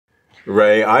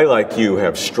Ray, I, like you,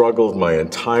 have struggled my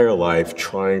entire life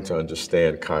trying to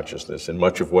understand consciousness, and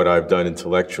much of what I've done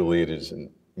intellectually, it has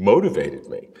motivated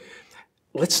me.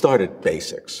 Let's start at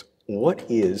basics. What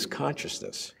is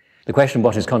consciousness? The question,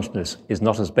 what is consciousness, is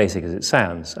not as basic as it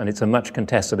sounds, and it's a much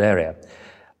contested area.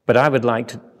 But I would like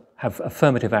to have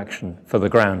affirmative action for the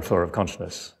ground floor of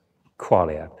consciousness,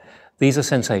 qualia. These are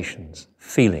sensations,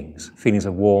 feelings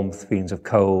of warmth, feelings of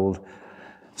cold,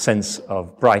 sense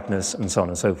of brightness, and so on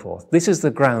and so forth. This is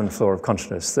the ground floor of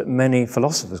consciousness that many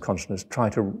philosophers' consciousness try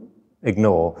to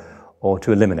ignore or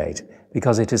to eliminate,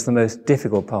 because it is the most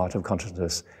difficult part of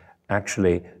consciousness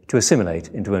actually to assimilate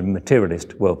into a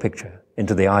materialist world picture,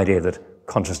 into the idea that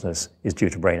consciousness is due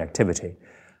to brain activity.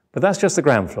 But that's just the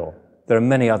ground floor. There are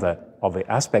many other of the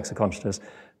aspects of consciousness,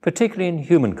 particularly in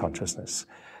human consciousness,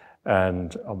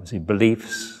 and obviously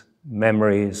beliefs,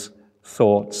 memories,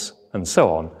 thoughts, and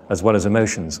so on, as well as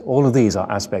emotions. All of these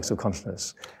are aspects of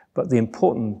consciousness. But the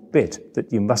important bit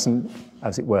that you mustn't,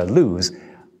 as it were, lose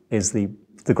is the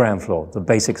ground floor, the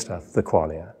basic stuff, the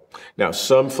qualia. Now,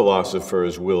 some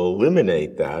philosophers will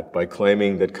eliminate that by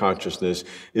claiming that consciousness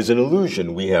is an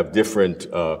illusion. We have different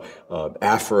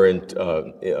afferent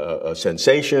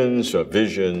sensations,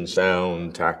 vision,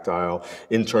 sound, tactile,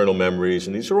 internal memories,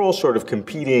 and these are all sort of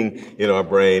competing in our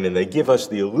brain, and they give us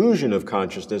the illusion of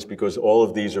consciousness because all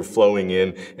of these are flowing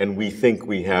in, and we think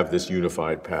we have this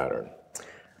unified pattern.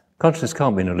 Consciousness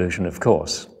can't be an illusion, of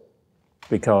course,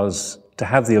 because to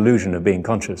have the illusion of being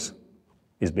conscious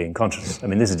is being conscious. I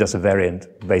mean, this is just a variant,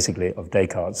 basically, of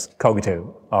Descartes'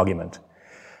 cogito argument.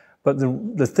 But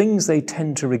the things they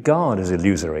tend to regard as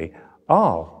illusory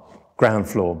are ground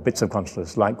floor bits of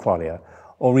consciousness, like qualia,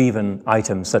 or even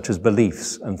items such as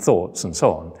beliefs and thoughts and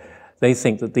so on. They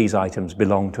think that these items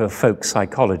belong to a folk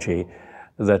psychology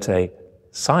that a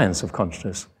science of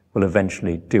consciousness will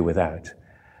eventually do without.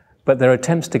 But their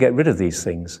attempts to get rid of these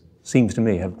things, seems to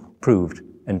me, have proved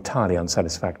entirely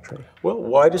unsatisfactory. Well,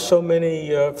 why do so many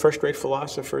first-rate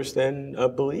philosophers then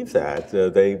believe that?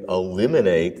 They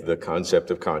eliminate the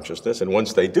concept of consciousness, and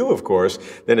once they do, of course,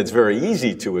 then it's very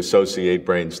easy to associate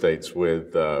brain states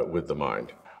with the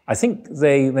mind. I think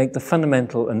they make the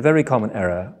fundamental and very common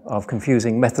error of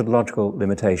confusing methodological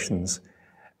limitations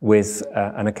with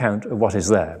an account of what is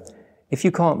there. If you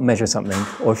can't measure something,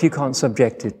 or if you can't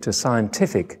subject it to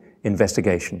scientific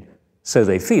investigation, so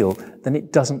they feel, then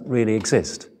it doesn't really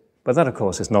exist. But that, of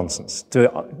course, is nonsense.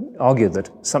 To argue that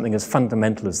something as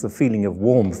fundamental as the feeling of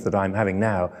warmth that I'm having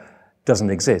now doesn't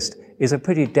exist is a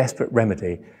pretty desperate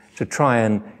remedy to try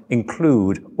and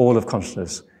include all of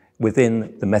consciousness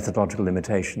within the methodological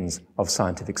limitations of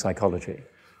scientific psychology.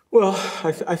 Well,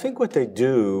 I think what they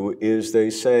do is they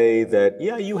say that,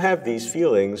 yeah, you have these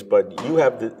feelings, but you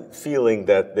have the feeling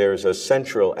that there's a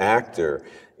central actor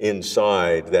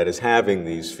inside that is having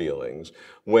these feelings,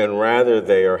 when rather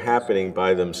they are happening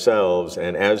by themselves,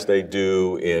 and as they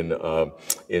do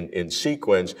in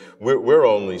sequence, we're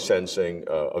only sensing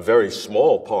a very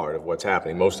small part of what's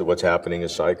happening. Most of what's happening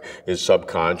is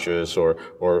subconscious, or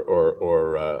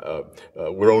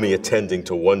we're only attending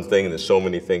to one thing, and there's so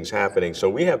many things happening. So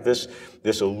we have this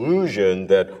illusion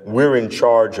that we're in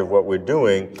charge of what we're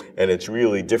doing, and it's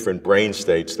really different brain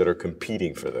states that are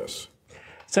competing for this.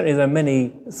 Certainly there are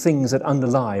many things that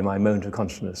underlie my moment of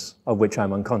consciousness, of which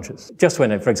I'm unconscious. Just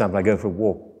when, for example, I go for a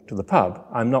walk to the pub,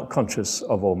 I'm not conscious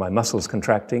of all my muscles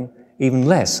contracting. Even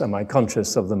less am I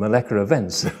conscious of the molecular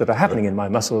events that are happening in my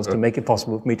muscles to make it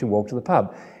possible for me to walk to the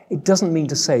pub. It doesn't mean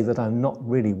to say that I'm not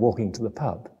really walking to the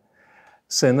pub.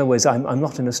 So in other words, I'm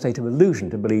not in a state of illusion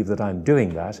to believe that I'm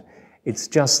doing that. It's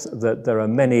just that there are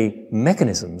many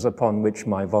mechanisms upon which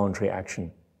my voluntary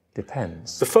action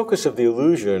depends. The focus of the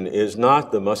illusion is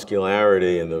not the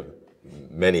muscularity and the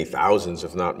many thousands,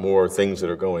 if not more, things that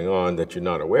are going on that you're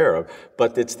not aware of,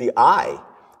 but it's the eye.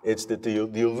 It's the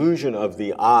illusion of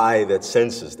the eye that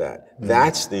senses that.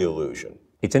 That's the illusion.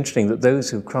 It's interesting that those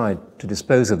who've tried to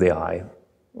dispose of the eye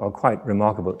are quite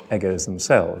remarkable egos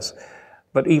themselves.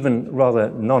 But even rather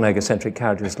non-egocentric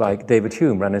characters like David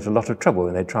Hume ran into a lot of trouble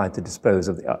when they tried to dispose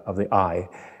of the eye.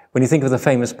 When you think of the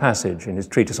famous passage in his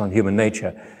treatise on human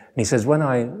nature, and he says, when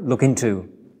I look into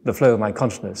the flow of my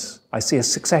consciousness, I see a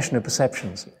succession of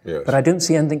perceptions, but I don't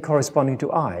see anything corresponding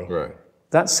to I. Right.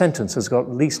 That sentence has got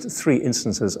at least 3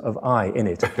 instances of I in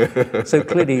it. So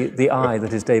clearly the I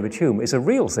that is David Hume is a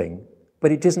real thing,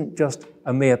 but it isn't just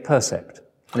a mere percept.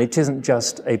 And it isn't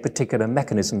just a particular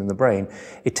mechanism in the brain.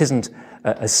 It isn't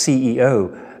a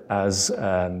CEO, as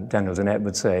Daniel Dennett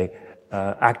would say,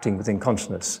 acting within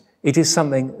consciousness. It is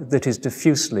something that is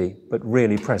diffusely but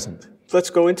really present. Let's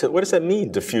go into, what does that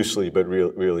mean, diffusely but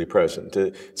really present?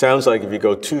 It sounds like if you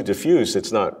go too diffuse,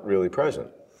 it's not really present.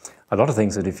 a lot of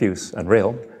things are diffuse and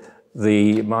real.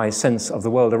 My sense of the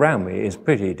world around me is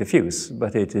pretty diffuse,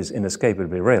 but it is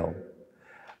inescapably real.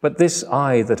 But this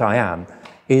I that I am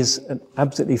is an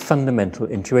absolutely fundamental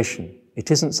intuition.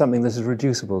 It isn't something that is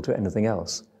reducible to anything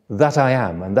else. That I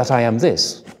am, and that I am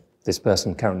this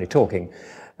person currently talking,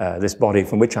 this body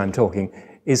from which I'm talking,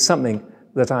 is something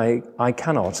that I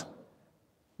cannot,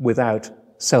 without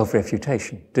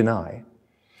self-refutation, deny.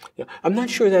 Yeah, I'm not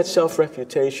sure that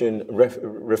self-refutation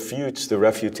refutes the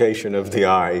refutation of the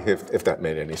I, if that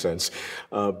made any sense,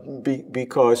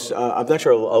 because I'm not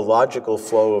sure a logical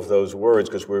flow of those words,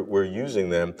 because we're using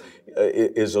them,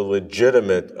 is a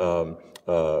legitimate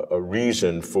a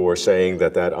reason for saying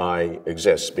that I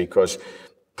exists, because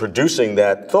producing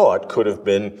that thought could have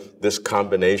been this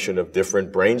combination of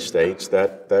different brain states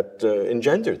that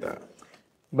engendered that.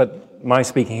 But my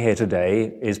speaking here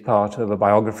today is part of a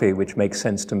biography which makes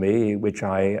sense to me, which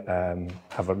I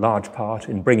have a large part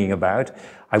in bringing about.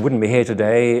 I wouldn't be here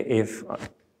today if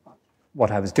what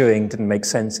I was doing didn't make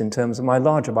sense in terms of my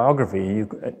larger biography.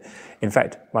 In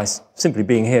fact, my simply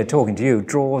being here talking to you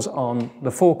draws on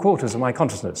the 4 quarters of my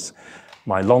consciousness,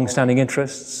 my long-standing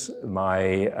interests,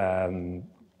 my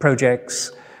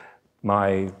projects,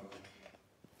 my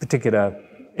particular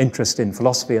interest in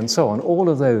philosophy and so on. All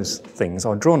of those things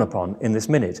are drawn upon in this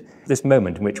minute. This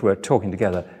moment in which we're talking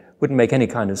together wouldn't make any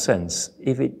kind of sense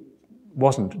if it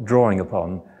wasn't drawing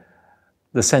upon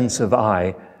the sense of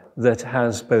I that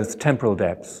has both temporal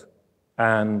depth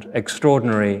and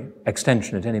extraordinary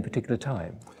extension at any particular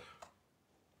time.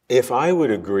 If I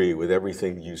would agree with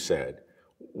everything you said,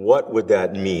 what would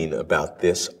that mean about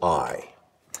this I?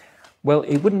 Well,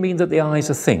 it wouldn't mean that the I is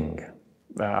a thing.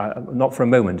 Not for a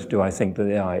moment do I think that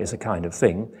the I is a kind of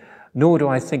thing, nor do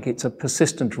I think it's a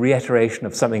persistent reiteration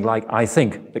of something like I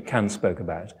think that Kant spoke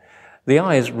about. The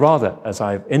I is rather, as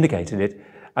I've indicated it,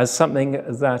 as something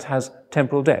that has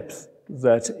temporal depth,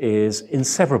 that is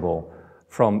inseparable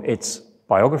from its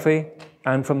biography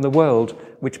and from the world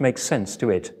which makes sense to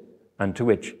it and to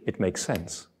which it makes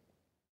sense.